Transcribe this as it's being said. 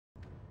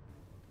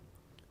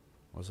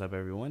What's up,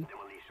 everyone?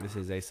 This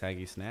is a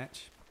Saggy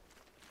Snatch.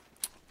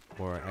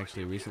 Or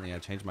actually, recently I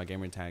changed my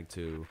gamer tag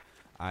to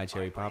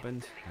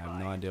iCherryPoppins. I have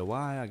no idea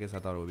why. I guess I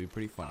thought it would be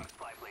pretty funny.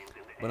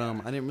 But I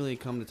didn't really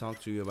come to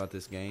talk to you about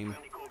this game.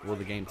 Well,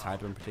 the game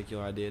type in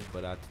particular I did,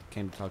 but I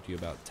came to talk to you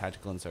about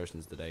tactical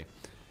insertions today.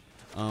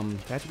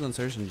 Tactical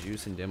insertions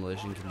used in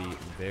Demolition can be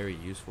very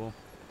useful.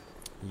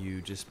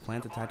 You just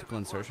plant the tactical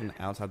insertion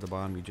outside the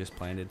bomb you just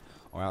planted,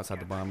 or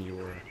outside the bomb you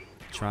were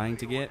trying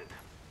to get,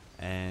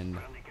 and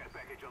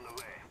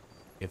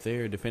if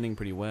they're defending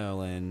pretty well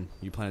and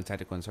you plant a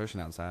tactical insertion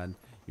outside,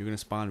 you're going to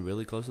spawn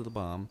really close to the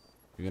bomb,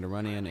 you're going to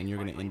run in, and you're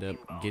going to end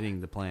up getting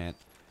the plant,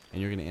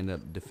 and you're going to end up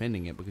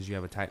defending it because you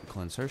have a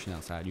tactical insertion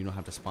outside. You don't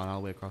have to spawn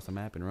all the way across the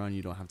map and run.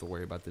 You don't have to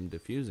worry about them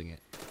defusing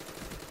it.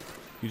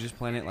 You just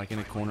plant it like in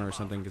a corner or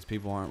something, because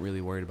people aren't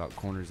really worried about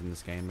corners in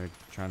this game. They're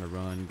trying to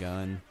run,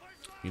 gun,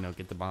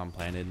 get the bomb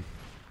planted.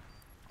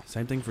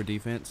 Same thing for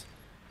defense.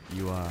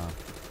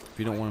 If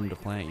you don't want them to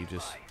plant,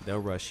 they'll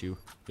rush you.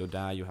 You'll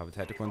die. You'll have a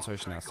tactical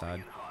insertion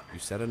outside. You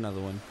set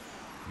another one.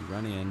 You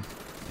run in, and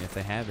if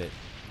they have it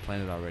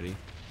planted already,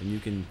 then you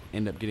can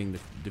end up getting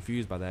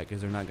defused by that,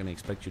 because they're not going to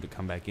expect you to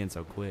come back in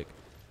so quick.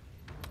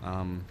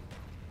 And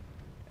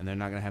they're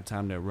not going to have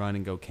time to run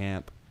and go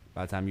camp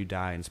by the time you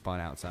die and spawn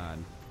outside.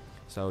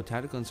 So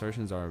tactical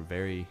insertions are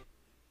very,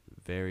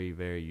 very,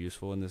 very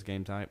useful in this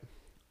game type.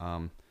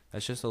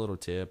 That's just a little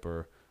tip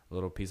or a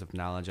little piece of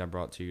knowledge I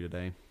brought to you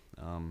today.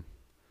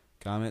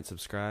 Comment,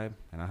 subscribe,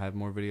 and I'll have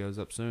more videos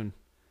up soon.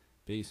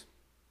 Peace.